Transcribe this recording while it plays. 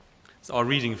So our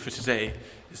reading for today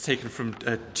is taken from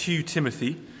 2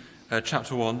 Timothy,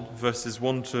 chapter 1, verses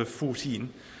 1 to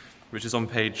 14, which is on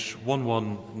page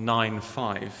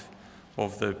 1195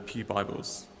 of the Pew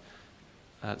Bibles.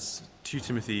 That's 2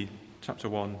 Timothy, chapter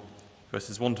 1,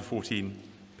 verses 1 to 14,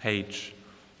 page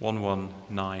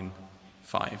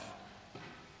 1195.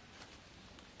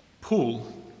 Paul,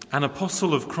 an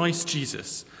apostle of Christ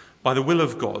Jesus, by the will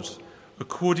of God,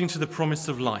 according to the promise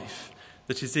of life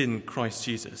that is in Christ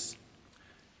Jesus.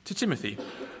 To Timothy,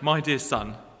 my dear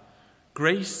son,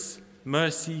 grace,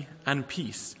 mercy, and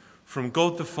peace from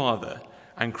God the Father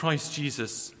and Christ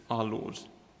Jesus our Lord.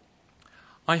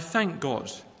 I thank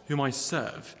God, whom I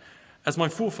serve, as my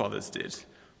forefathers did,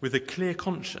 with a clear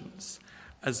conscience,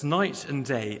 as night and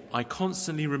day I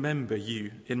constantly remember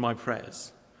you in my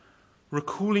prayers.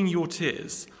 Recalling your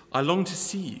tears, I long to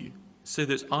see you, so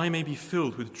that I may be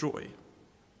filled with joy.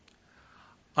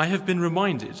 I have been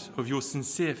reminded of your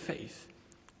sincere faith,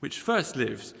 which first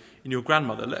lived in your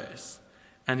grandmother Lois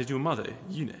and in your mother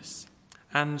Eunice,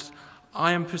 and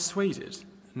I am persuaded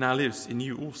now lives in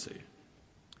you also.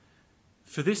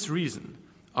 For this reason,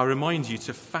 I remind you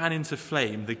to fan into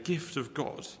flame the gift of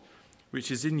God,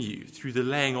 which is in you through the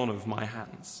laying on of my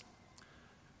hands.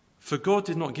 For God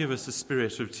did not give us a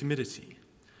spirit of timidity,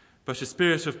 but a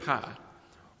spirit of power,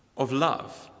 of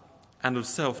love, and of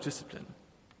self-discipline.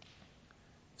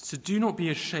 So do not be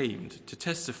ashamed to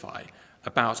testify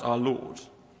about our Lord,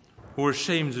 or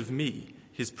ashamed of me,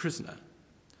 his prisoner,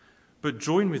 but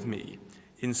join with me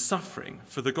in suffering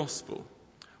for the gospel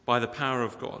by the power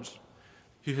of God,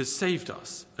 who has saved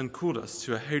us and called us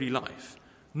to a holy life,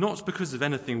 not because of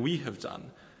anything we have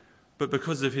done, but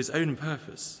because of his own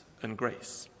purpose and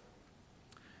grace.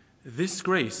 This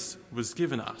grace was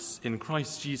given us in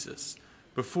Christ Jesus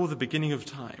before the beginning of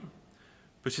time,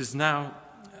 but has now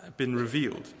been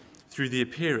revealed through the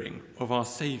appearing of our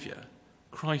Saviour,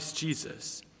 Christ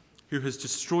Jesus, who has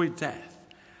destroyed death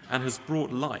and has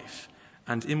brought life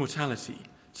and immortality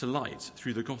to light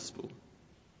through the gospel.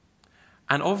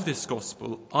 And of this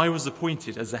gospel I was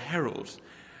appointed as a herald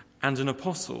and an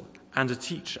apostle and a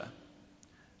teacher.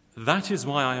 That is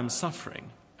why I am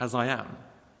suffering as I am.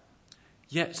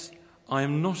 Yet I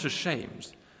am not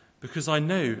ashamed, because I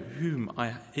know whom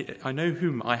I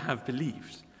have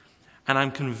believed, and I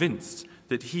am convinced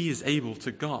that he is able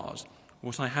to guard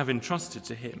what I have entrusted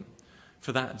to him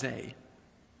for that day.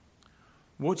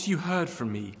 What you heard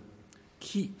from me,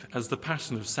 keep as the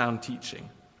pattern of sound teaching,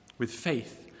 with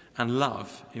faith and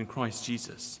love in Christ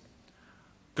Jesus.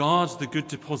 Guard the good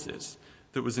deposit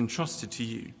that was entrusted to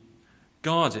you.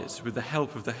 Guard it with the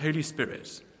help of the Holy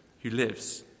Spirit who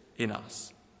lives in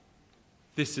us.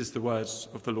 This is the word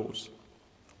of the Lord.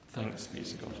 Thanks be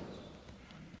to God.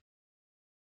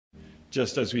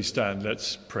 Just as we stand,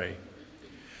 let's pray.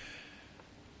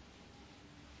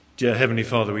 Dear Heavenly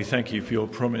Father, we thank you for your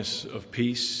promise of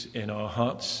peace in our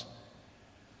hearts.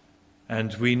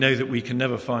 And we know that we can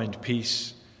never find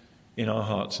peace in our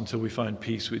hearts until we find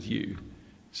peace with you.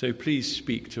 So please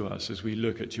speak to us as we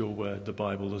look at your word, the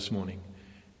Bible, this morning.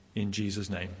 In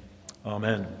Jesus' name,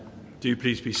 amen. Do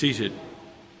please be seated.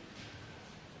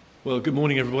 Well, good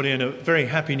morning, everybody, and a very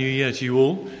happy new year to you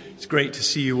all. It's great to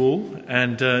see you all.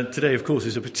 And today, of course,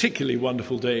 is a particularly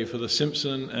wonderful day for the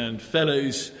Simpson and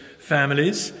Fellows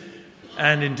families,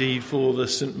 and indeed for the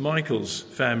St. Michael's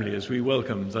family, as we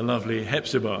welcome the lovely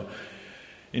Hepzibah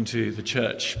into the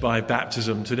church by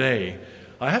baptism today.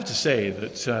 I have to say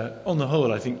that, on the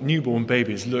whole, I think newborn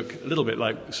babies look a little bit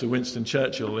like Sir Winston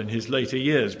Churchill in his later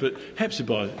years, but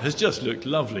Hepzibah has just looked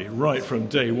lovely right from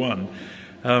day one.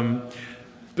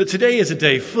 But today is a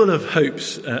day full of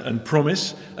hopes and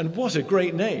promise, and what a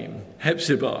great name,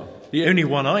 Hepzibah, the only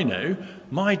one I know.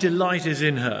 My delight is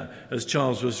in her, as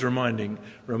Charles was reminding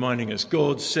us.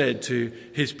 God said to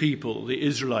his people, the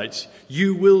Israelites,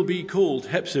 you will be called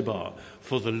Hepzibah,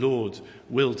 for the Lord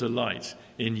will delight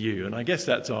in you. And I guess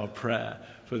that's our prayer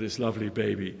for this lovely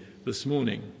baby this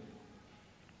morning.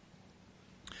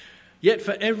 Yet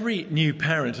for every new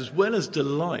parent, as well as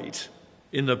delight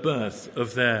in the birth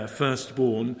of their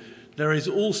firstborn, there is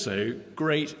also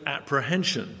great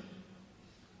apprehension.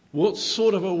 What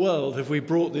sort of a world have we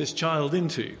brought this child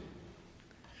into?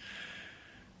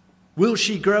 Will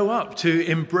she grow up to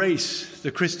embrace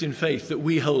the Christian faith that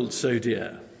we hold so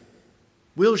dear?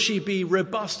 Will she be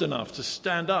robust enough to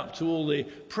stand up to all the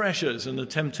pressures and the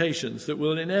temptations that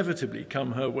will inevitably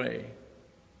come her way?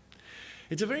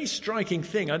 It's a very striking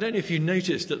thing. I don't know if you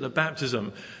noticed at the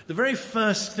baptism, the very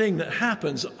first thing that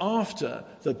happens after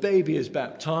the baby is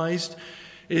baptized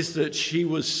is that she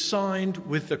was signed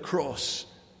with the cross,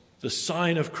 the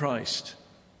sign of Christ,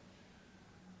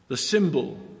 the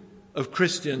symbol of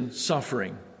Christian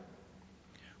suffering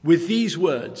with these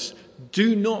words: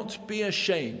 do not be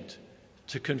ashamed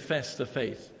to confess the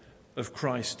faith of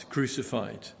Christ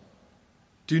crucified.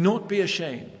 Do not be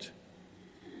ashamed.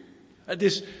 At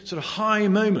this sort of high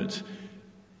moment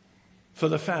for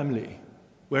the family,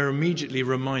 we're immediately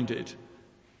reminded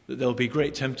that there'll be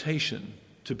great temptation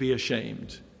to be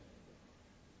ashamed,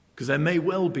 because there may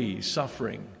well be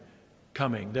suffering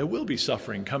coming. There will be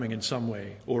suffering coming in some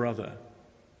way or other.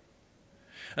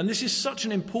 And this is such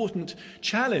an important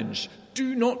challenge.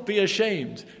 Do not be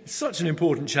ashamed. It's such an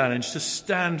important challenge to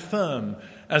stand firm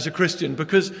as a Christian,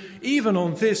 because even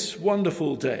on this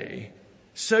wonderful day,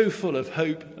 so full of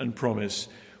hope and promise,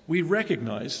 we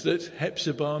recognize that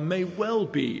Hepzibah may well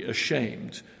be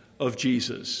ashamed of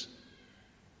Jesus.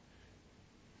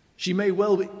 She may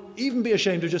well even be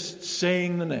ashamed of just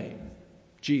saying the name,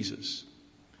 Jesus.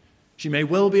 She may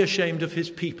well be ashamed of his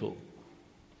people.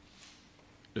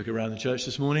 Look around the church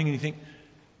this morning and you think,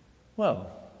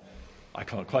 well, I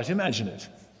can't quite imagine it.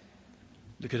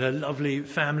 Look at her lovely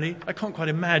family. I can't quite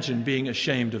imagine being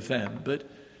ashamed of them. But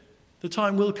the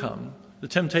time will come, the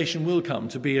temptation will come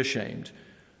to be ashamed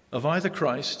of either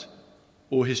Christ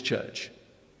or his church.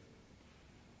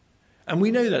 And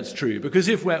we know that's true because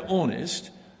if we're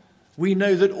honest, we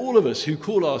know that all of us who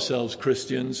call ourselves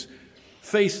Christians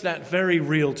face that very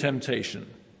real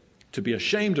temptation to be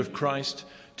ashamed of Christ,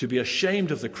 to be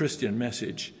ashamed of the Christian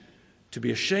message, to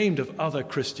be ashamed of other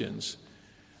Christians,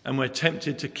 and we're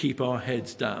tempted to keep our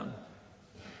heads down.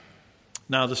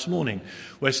 Now, this morning,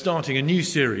 we're starting a new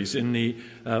series in the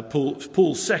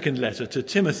Paul's second letter to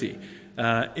Timothy.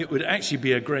 It would actually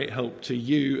be a great help to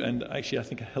you, and actually I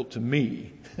think a help to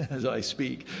me as I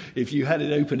speak, if you had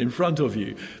it open in front of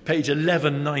you. Page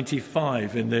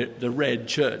 1195 in the red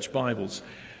church Bibles.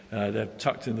 They're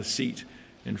tucked in the seat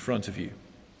in front of you.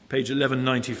 Page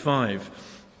 1195.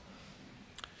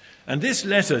 And this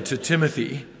letter to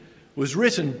Timothy was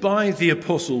written by the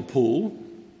Apostle Paul.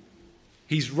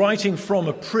 He's writing from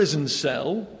a prison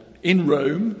cell in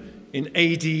Rome in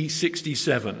AD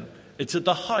 67. It's at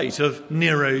the height of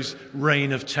Nero's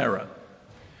reign of terror.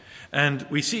 And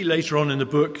we see later on in the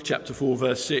book, chapter 4,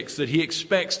 verse 6, that he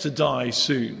expects to die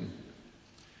soon.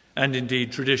 And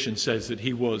indeed, tradition says that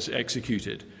he was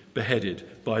executed, beheaded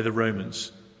by the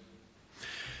Romans.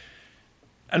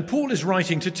 And Paul is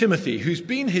writing to Timothy, who's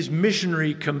been his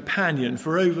missionary companion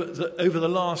for over the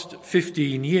last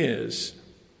 15 years.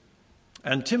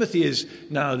 And Timothy is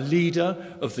now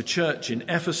leader of the church in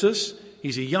Ephesus.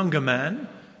 He's a younger man.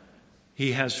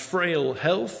 He has frail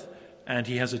health and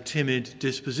he has a timid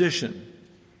disposition.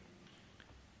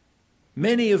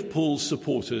 Many of Paul's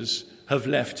supporters have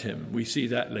left him. We see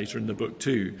that later in the book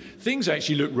too. Things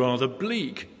actually look rather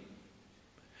bleak.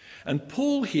 And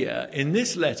Paul here in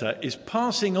this letter is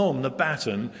passing on the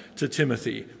baton to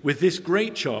Timothy with this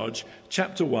great charge,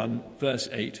 chapter 1, verse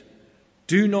 8.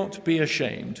 Do not be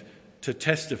ashamed to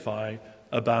testify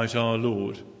about our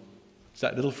Lord. It's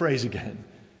that little phrase again.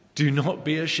 Do not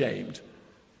be ashamed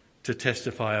to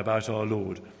testify about our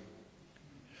Lord.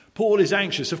 Paul is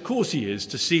anxious, of course he is,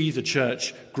 to see the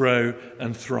church grow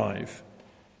and thrive.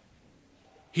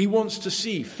 He wants to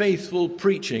see faithful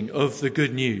preaching of the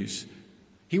good news.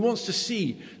 He wants to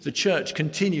see the church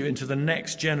continue into the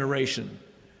next generation.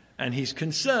 And he's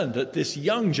concerned that this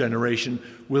young generation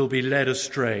will be led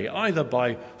astray, either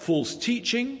by false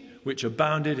teaching, which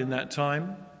abounded in that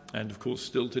time, and of course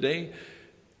still today,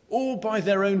 or by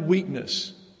their own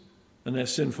weakness and their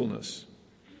sinfulness.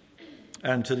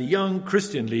 And to the young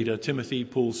Christian leader, Timothy,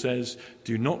 Paul says,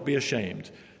 do not be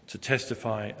ashamed to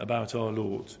testify about our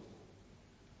Lord.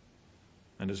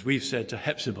 And as we've said to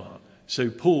Hepzibah, so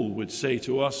Paul would say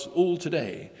to us all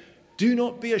today, do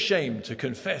not be ashamed to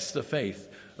confess the faith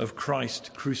of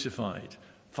Christ crucified.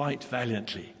 Fight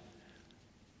valiantly.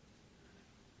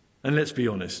 And let's be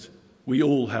honest, we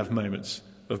all have moments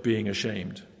of being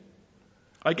ashamed.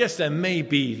 I guess there may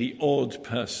be the odd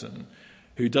person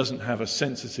who doesn't have a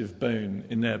sensitive bone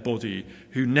in their body,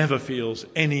 who never feels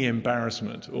any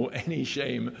embarrassment or any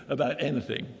shame about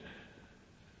anything.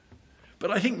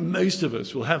 But I think most of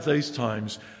us will have those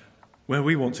times where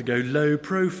we want to go low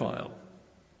profile.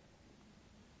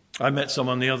 I met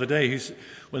someone the other day who,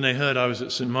 when they heard I was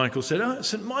at St. Michael's, said, "Oh,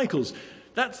 St. Michael's,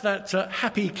 that's that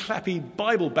happy, clappy,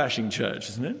 Bible-bashing church,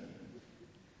 isn't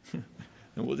it?"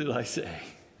 And what did I say?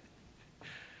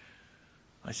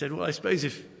 I said, well, I suppose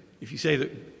if you say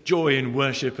that joy in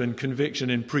worship and conviction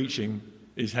in preaching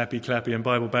is happy, clappy and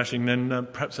Bible bashing, then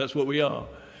perhaps that's what we are.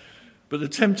 But the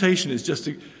temptation is just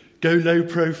to go low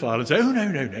profile and say, oh, no.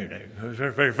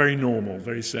 Very, very, very normal,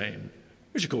 very sane,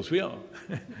 which of course we are.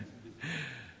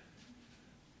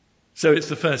 So it's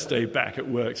the first day back at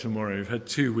work tomorrow. We've had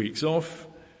 2 weeks off,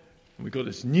 and we've got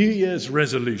this New Year's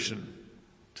resolution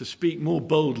to speak more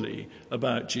boldly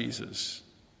about Jesus.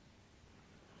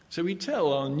 So we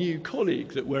tell our new colleague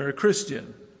that we're a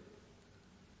Christian.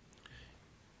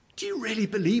 Do you really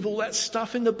believe all that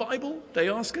stuff in the Bible? They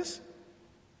ask us.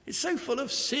 It's so full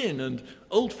of sin and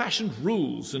old-fashioned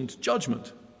rules and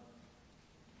judgment.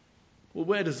 Well,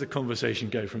 where does the conversation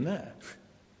go from there?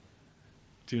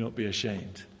 Do not be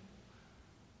ashamed.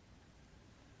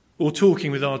 Or talking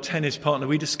with our tennis partner,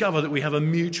 we discover that we have a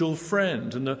mutual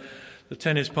friend, and the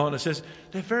tennis partner says,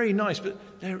 they're very nice, but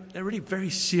they're really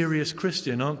very serious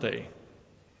Christian, aren't they?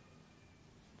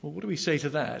 Well, what do we say to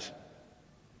that?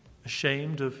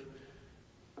 Ashamed of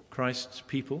Christ's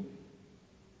people?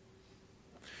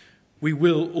 We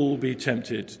will all be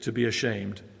tempted to be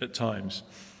ashamed at times.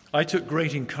 I took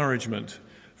great encouragement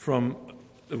from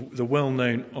the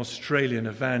well-known Australian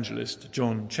evangelist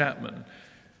John Chapman,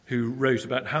 who wrote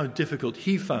about how difficult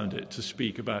he found it to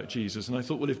speak about Jesus. And I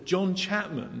thought, well, if John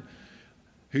Chapman,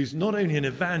 who's not only an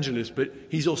evangelist, but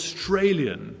he's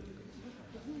Australian,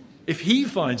 if he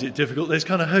finds it difficult, there's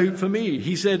kind of hope for me.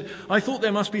 He said, I thought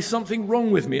there must be something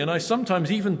wrong with me, and I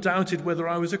sometimes even doubted whether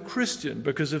I was a Christian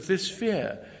because of this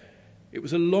fear. It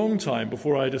was a long time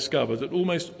before I discovered that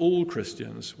almost all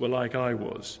Christians were like I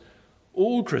was.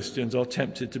 All Christians are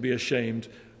tempted to be ashamed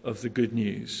of the good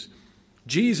news.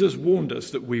 Jesus warned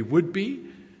us that we would be,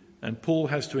 and Paul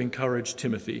has to encourage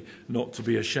Timothy not to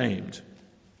be ashamed.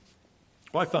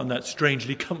 I found that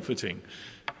strangely comforting.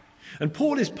 And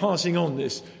Paul is passing on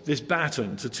this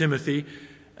baton to Timothy,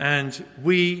 and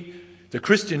we, the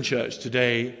Christian church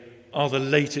today, are the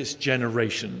latest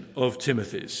generation of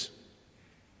Timothys.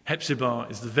 Hepzibah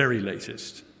is the very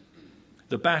latest.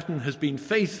 The baton has been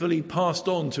faithfully passed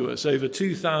on to us over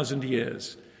 2,000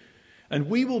 years, and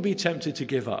we will be tempted to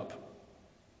give up.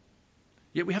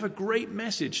 Yet we have a great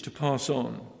message to pass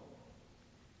on.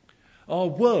 Our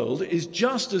world is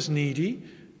just as needy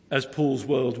as Paul's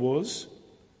world was,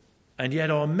 and yet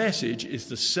our message is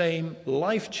the same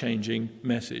life-changing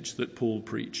message that Paul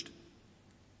preached.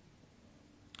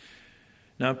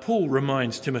 Now, Paul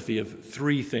reminds Timothy of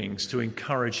 3 things to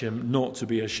encourage him not to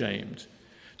be ashamed,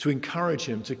 to encourage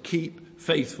him to keep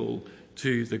faithful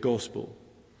to the gospel.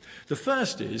 The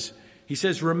first is, he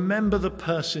says, remember the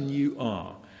person you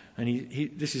are. And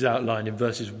this is outlined in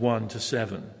verses 1 to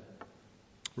 7.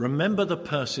 Remember the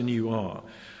person you are.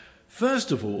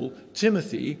 First of all,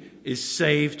 Timothy is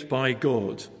saved by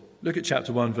God. Look at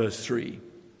chapter 1, verse 3.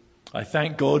 I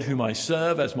thank God whom I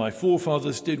serve, as my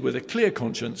forefathers did, with a clear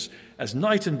conscience. As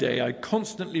night and day I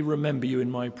constantly remember you in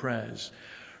my prayers.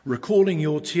 Recalling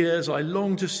your tears, I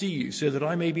long to see you so that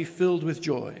I may be filled with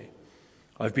joy.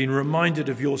 I've been reminded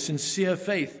of your sincere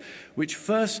faith, which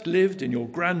first lived in your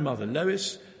grandmother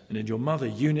Lois and in your mother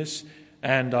Eunice,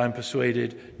 and I'm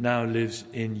persuaded now lives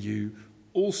in you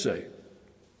also.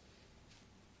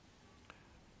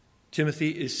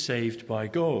 Timothy is saved by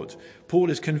God. Paul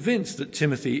is convinced that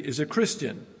Timothy is a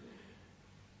Christian.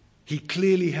 He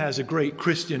clearly has a great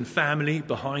Christian family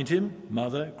behind him,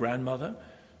 mother, grandmother,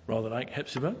 rather like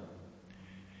Hepzibah.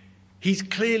 He's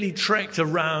clearly trekked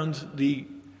around the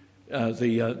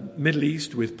Middle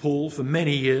East with Paul for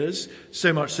many years,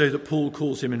 so much so that Paul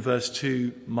calls him in verse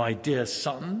 2, my dear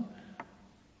son.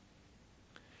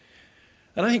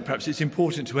 And I think perhaps it's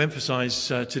important to emphasize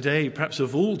today, perhaps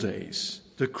of all days,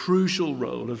 the crucial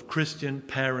role of Christian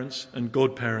parents and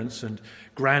godparents and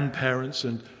grandparents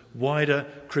and wider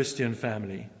Christian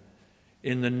family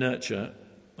in the nurture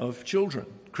of children,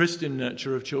 Christian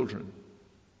nurture of children.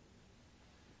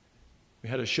 We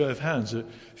had a show of hands a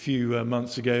few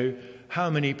months ago.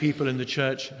 How many people in the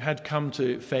church had come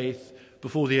to faith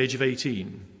before the age of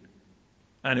 18?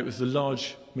 And it was the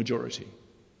large majority.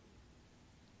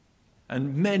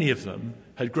 And many of them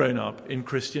had grown up in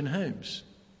Christian homes.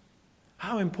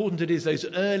 How important it is those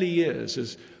early years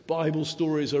as Bible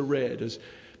stories are read, as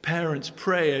parents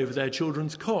pray over their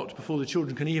children's cot before the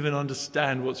children can even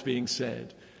understand what's being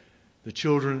said. The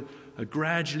children are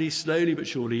gradually, slowly but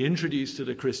surely introduced to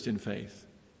the Christian faith,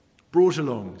 brought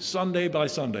along Sunday by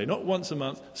Sunday, not once a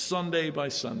month, Sunday by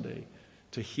Sunday,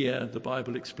 to hear the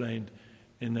Bible explained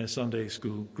in their Sunday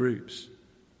school groups.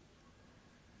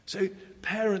 So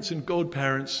parents and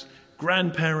godparents,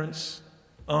 grandparents,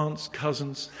 aunts,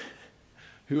 cousins,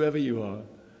 whoever you are,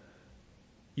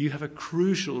 you have a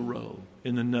crucial role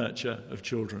in the nurture of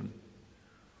children.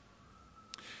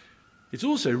 It's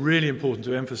also really important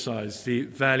to emphasize the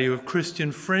value of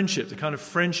Christian friendship, the kind of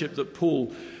friendship that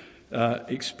Paul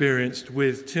experienced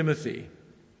with Timothy.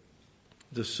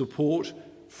 The support,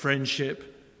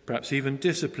 friendship, perhaps even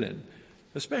discipline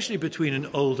especially between an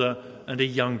older and a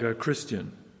younger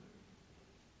Christian.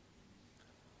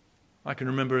 I can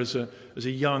remember as a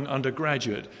young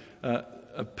undergraduate,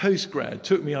 a postgrad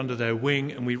took me under their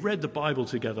wing and we read the Bible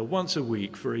together once a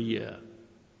week for a year.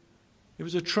 It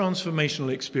was a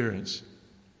transformational experience.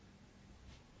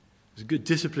 It was a good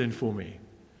discipline for me.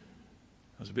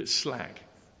 I was a bit slack.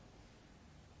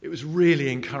 It was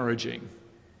really encouraging.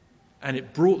 And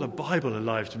it brought the Bible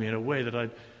alive to me in a way that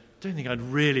I don't think I'd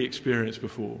really experienced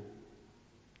before.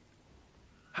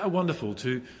 How wonderful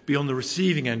to be on the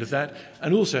receiving end of that,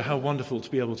 and also how wonderful to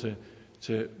be able to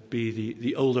be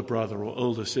the older brother or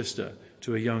older sister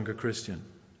to a younger Christian.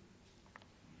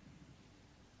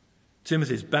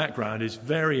 Timothy's background is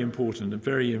very important and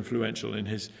very influential in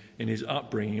his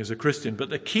upbringing as a Christian. But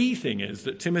the key thing is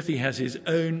that Timothy has his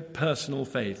own personal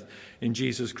faith in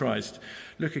Jesus Christ.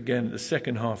 Look again at the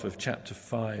second half of chapter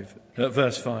 5,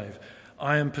 verse 5.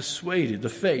 I am persuaded, the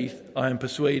faith I am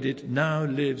persuaded now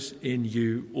lives in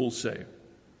you also.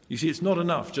 You see, it's not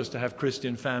enough just to have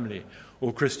Christian family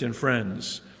or Christian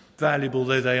friends, valuable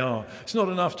though they are. It's not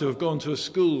enough to have gone to a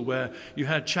school where you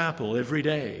had chapel every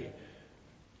day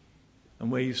and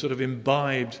where you sort of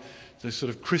imbibed the sort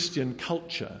of Christian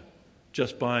culture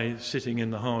just by sitting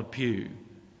in the hard pew.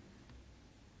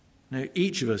 No,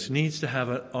 each of us needs to have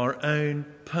our own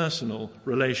personal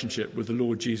relationship with the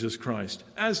Lord Jesus Christ,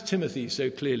 as Timothy so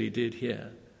clearly did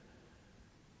here.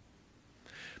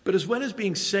 But as well as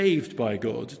being saved by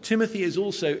God, Timothy is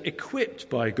also equipped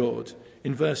by God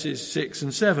in verses 6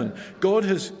 and 7. God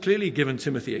has clearly given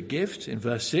Timothy a gift in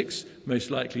verse 6, most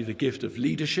likely the gift of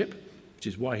leadership, which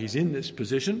is why he's in this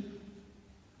position.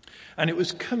 And it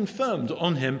was confirmed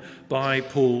on him by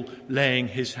Paul laying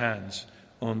his hands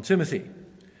on Timothy.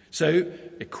 So,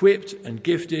 equipped and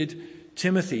gifted,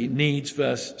 Timothy needs,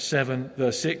 verse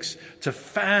 6, to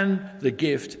fan the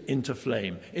gift into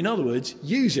flame. In other words,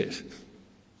 use it.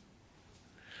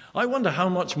 I wonder how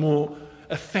much more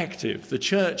effective the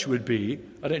church would be.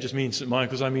 I don't just mean St.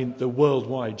 Michael's, I mean the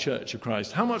worldwide Church of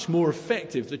Christ. How much more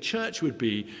effective the church would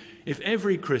be if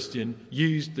every Christian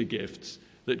used the gifts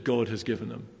that God has given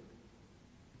them.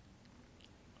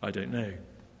 I don't know.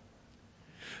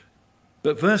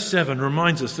 But verse 7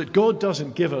 reminds us that God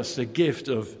doesn't give us the gift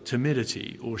of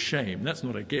timidity or shame. That's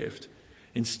not a gift.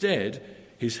 Instead,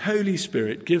 his Holy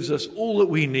Spirit gives us all that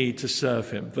we need to serve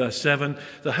him. Verse 7,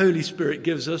 the Holy Spirit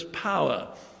gives us power.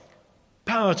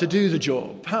 Power to do the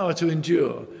job, power to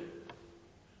endure.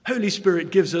 Holy Spirit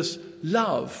gives us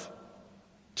love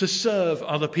to serve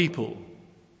other people,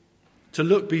 to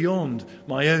look beyond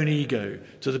my own ego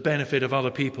to the benefit of other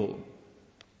people.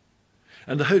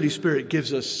 And the Holy Spirit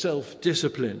gives us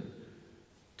self-discipline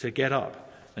to get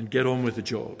up and get on with the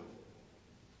job.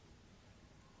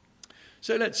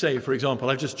 So let's say, for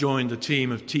example, I've just joined a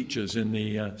team of teachers in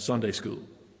the Sunday school.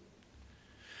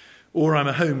 Or I'm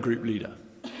a home group leader.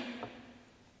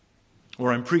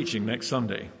 Or I'm preaching next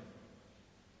Sunday.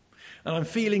 And I'm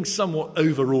feeling somewhat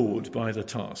overawed by the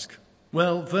task.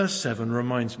 Well, verse 7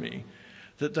 reminds me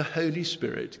that the Holy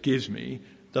Spirit gives me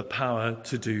the power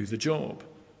to do the job.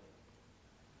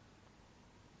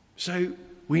 So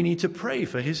we need to pray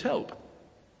for his help.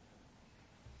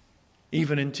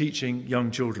 Even in teaching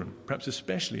young children, perhaps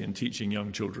especially in teaching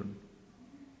young children.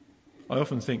 I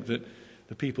often think that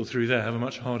the people through there have a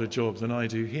much harder job than I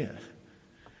do here.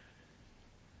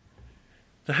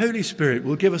 The Holy Spirit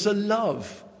will give us a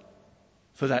love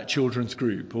for that children's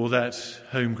group or that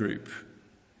home group.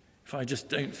 If I just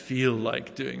don't feel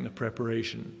like doing the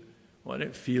preparation, or I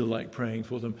don't feel like praying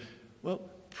for them, well,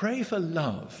 pray for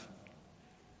love.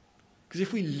 Because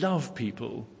if we love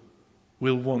people,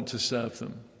 we'll want to serve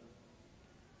them.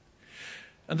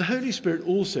 And the Holy Spirit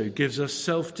also gives us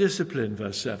self-discipline,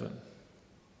 verse 7.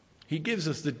 He gives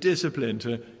us the discipline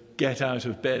to get out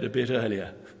of bed a bit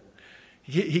earlier.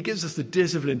 He gives us the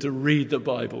discipline to read the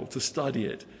Bible, to study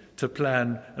it, to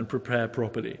plan and prepare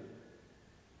properly.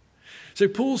 So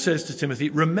Paul says to Timothy,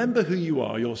 remember who you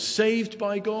are. You're saved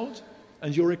by God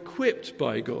and you're equipped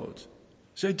by God.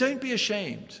 So don't be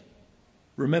ashamed.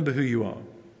 Remember who you are.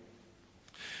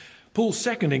 Paul's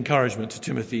second encouragement to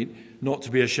Timothy not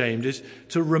to be ashamed is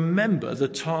to remember the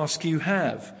task you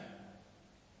have.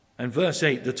 And verse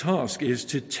 8, the task is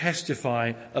to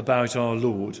testify about our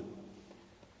Lord.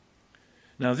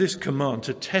 Now, this command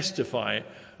to testify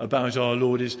about our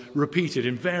Lord is repeated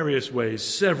in various ways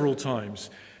several times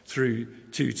through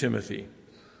 2 Timothy.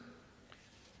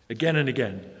 Again and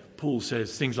again, Paul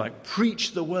says things like,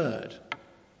 preach the word.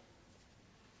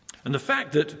 And the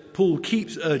fact that Paul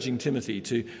keeps urging Timothy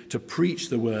to preach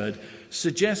the word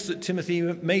suggests that Timothy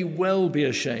may well be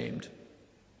ashamed.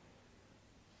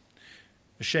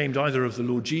 Ashamed either of the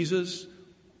Lord Jesus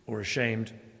or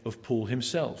ashamed of Paul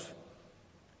himself.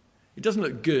 It doesn't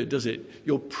look good, does it?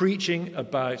 You're preaching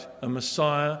about a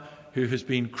Messiah who has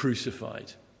been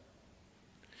crucified.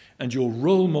 And your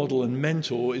role model and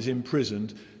mentor is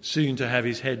imprisoned, soon to have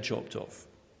his head chopped off.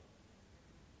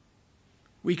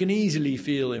 We can easily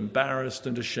feel embarrassed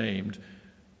and ashamed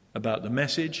about the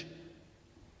message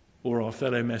or our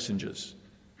fellow messengers.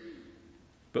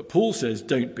 But Paul says,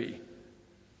 don't be.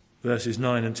 Verses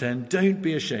 9 and 10, don't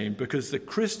be ashamed, because the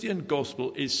Christian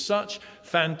gospel is such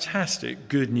fantastic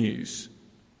good news.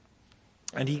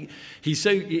 And he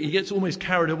gets almost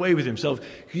carried away with himself.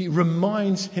 He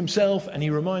reminds himself and he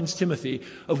reminds Timothy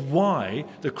of why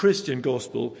the Christian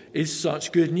gospel is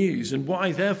such good news and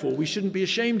why, therefore, we shouldn't be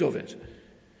ashamed of it.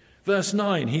 Verse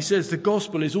 9, he says the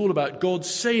gospel is all about God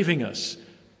saving us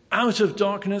out of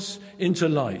darkness into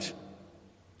light.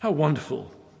 How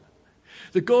wonderful.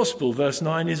 The gospel, verse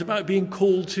 9, is about being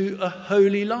called to a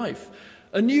holy life,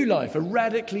 a new life, a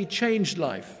radically changed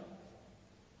life,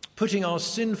 putting our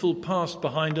sinful past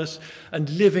behind us and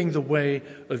living the way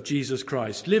of Jesus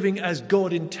Christ, living as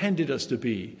God intended us to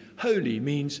be. Holy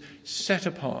means set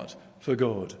apart for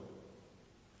God.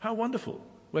 How wonderful.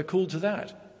 We're called to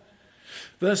that.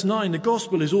 Verse 9, the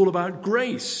gospel is all about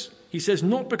grace. He says,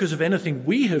 not because of anything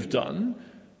we have done,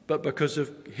 but because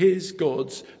of his,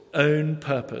 God's, own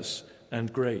purpose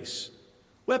and grace.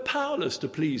 We're powerless to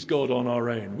please God on our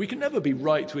own. We can never be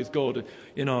right with God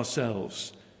in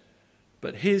ourselves.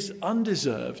 But his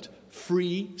undeserved,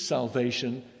 free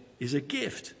salvation is a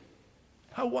gift.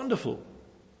 How wonderful.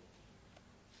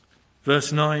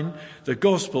 Verse 9, the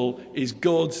gospel is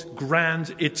God's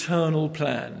grand eternal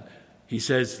plan. He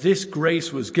says, this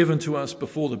grace was given to us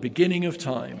before the beginning of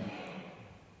time.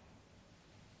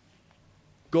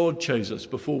 God chose us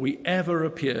before we ever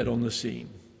appeared on the scene.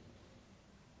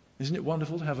 Isn't it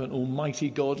wonderful to have an almighty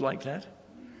God like that?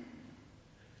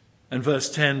 And verse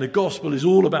 10, the gospel is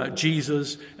all about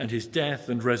Jesus and his death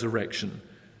and resurrection.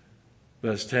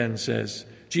 Verse 10 says,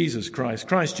 Jesus Christ,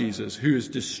 Christ Jesus, who has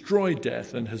destroyed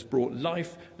death and has brought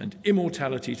life and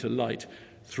immortality to light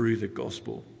through the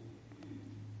gospel.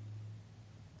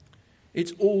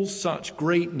 It's all such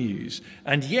great news.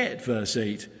 And yet, verse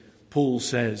 8, Paul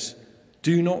says,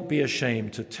 do not be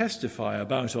ashamed to testify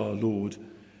about our Lord,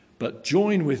 but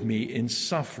join with me in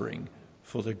suffering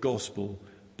for the gospel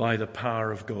by the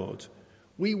power of God.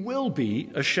 We will be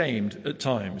ashamed at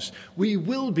times. We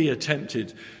will be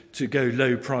tempted to go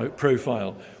low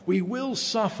profile. We will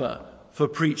suffer for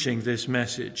preaching this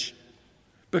message.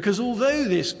 Because although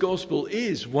this gospel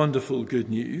is wonderful good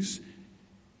news,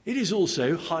 it is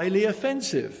also highly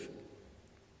offensive.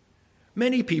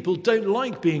 Many people don't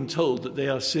like being told that they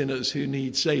are sinners who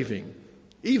need saving,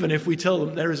 even if we tell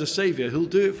them there is a Saviour who'll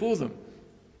do it for them.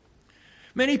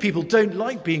 Many people don't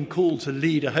like being called to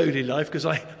lead a holy life because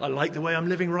I like the way I'm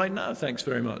living right now, thanks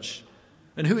very much.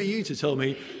 And who are you to tell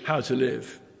me how to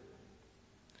live?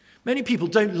 Many people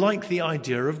don't like the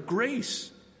idea of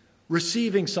grace,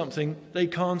 receiving something they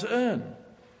can't earn.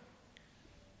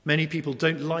 Many people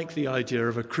don't like the idea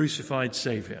of a crucified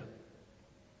Saviour.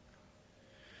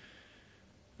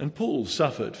 And Paul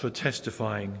suffered for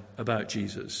testifying about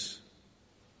Jesus.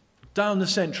 Down the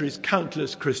centuries,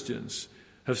 countless Christians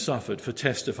have suffered for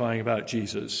testifying about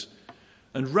Jesus.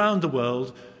 And round the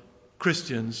world,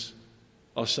 Christians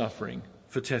are suffering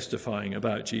for testifying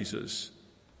about Jesus.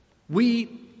 We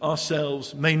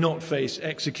ourselves may not face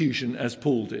execution as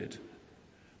Paul did,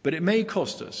 but it may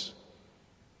cost us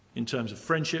in terms of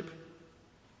friendship,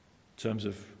 in terms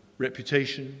of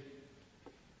reputation,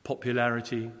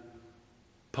 popularity,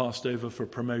 passed over for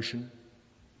promotion,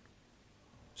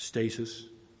 status.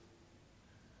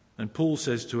 And Paul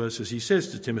says to us, as he says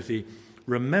to Timothy,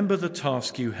 remember the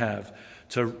task you have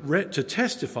to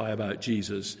testify about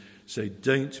Jesus, so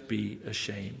don't be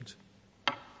ashamed.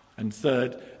 And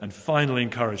third and final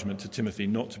encouragement to Timothy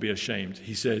not to be ashamed.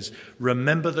 He says,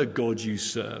 remember the God you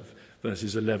serve,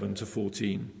 verses 11 to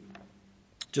 14.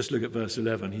 Just look at verse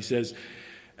 11. He says,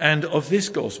 and of this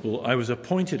gospel I was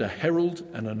appointed a herald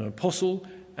and an apostle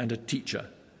and a teacher.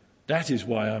 That is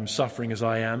why I'm suffering as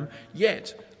I am.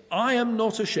 Yet I am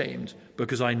not ashamed,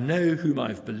 because I know whom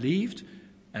I've believed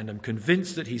and am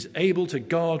convinced that he's able to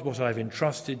guard what I've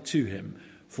entrusted to him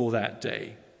for that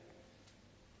day.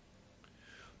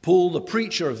 Paul, the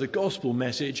preacher of the gospel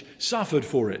message, suffered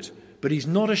for it, but he's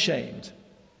not ashamed.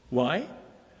 Why?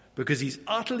 Because he's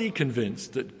utterly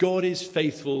convinced that God is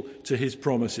faithful to his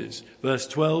promises. Verse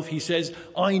 12, he says,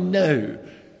 I know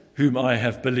whom I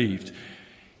have believed.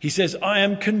 He says, I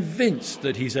am convinced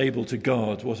that he's able to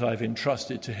guard what I've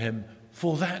entrusted to him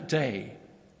for that day.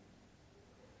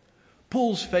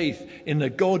 Paul's faith in the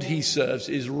God he serves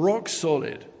is rock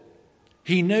solid.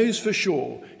 He knows for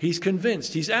sure, he's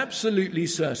convinced, he's absolutely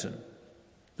certain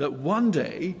that one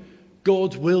day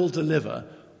God will deliver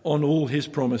on all his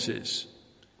promises.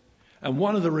 And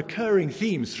one of the recurring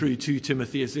themes through 2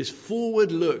 Timothy is this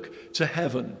forward look to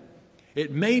heaven.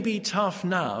 It may be tough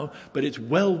now, but it's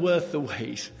well worth the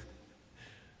wait.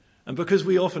 And because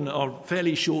we often are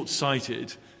fairly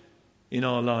short-sighted in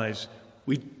our lives,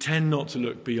 we tend not to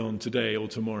look beyond today or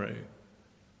tomorrow.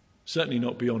 Certainly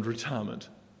not beyond retirement.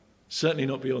 Certainly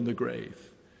not beyond the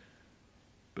grave.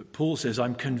 But Paul says,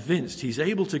 I'm convinced he's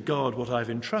able to guard what I've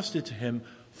entrusted to him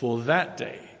for that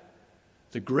day,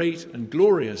 the great and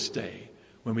glorious day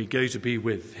when we go to be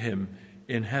with him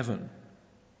in heaven.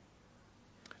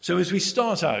 So as we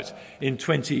start out in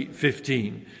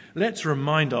 2015, let's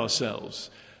remind ourselves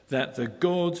that the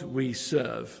God we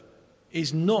serve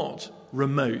is not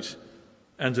remote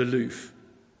and aloof.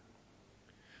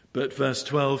 But verse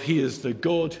 12, he is the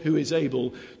God who is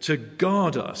able to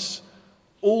guard us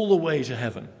all the way to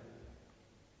heaven.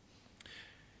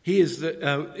 He is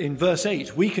in verse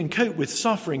 8, we can cope with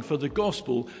suffering for the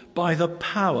gospel by the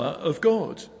power of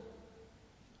God.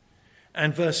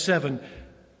 And verse 7,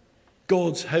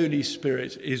 God's Holy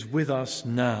Spirit is with us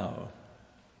now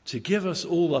to give us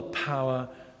all the power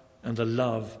and the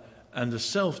love and the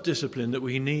self-discipline that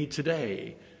we need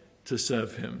today to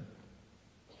serve him.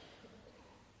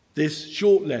 This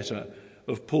short letter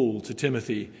of Paul to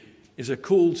Timothy is a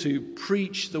call to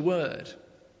preach the word.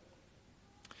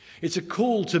 It's a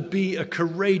call to be a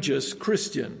courageous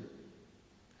Christian.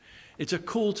 It's a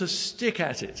call to stick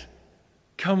at it,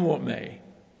 come what may.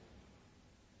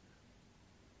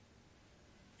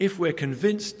 If we're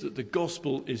convinced that the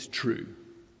gospel is true,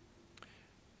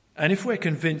 and if we're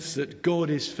convinced that God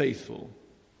is faithful,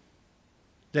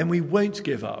 then we won't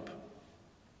give up.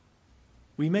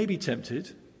 We may be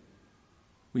tempted.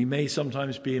 We may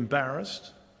sometimes be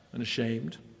embarrassed and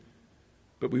ashamed,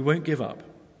 but we won't give up.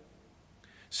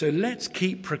 So let's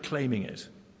keep proclaiming it,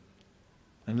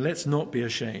 and let's not be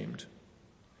ashamed.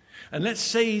 And let's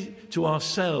say to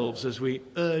ourselves, as we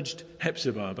urged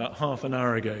Hepzibah about half an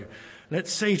hour ago,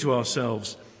 let's say to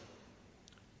ourselves,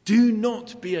 do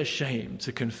not be ashamed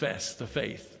to confess the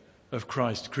faith of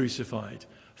Christ crucified.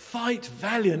 Fight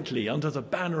valiantly under the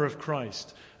banner of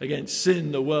Christ against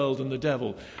sin, the world, and the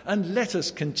devil. And let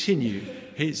us continue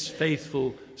his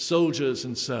faithful soldiers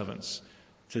and servants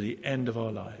to the end of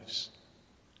our lives.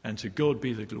 And to God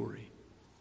be the glory.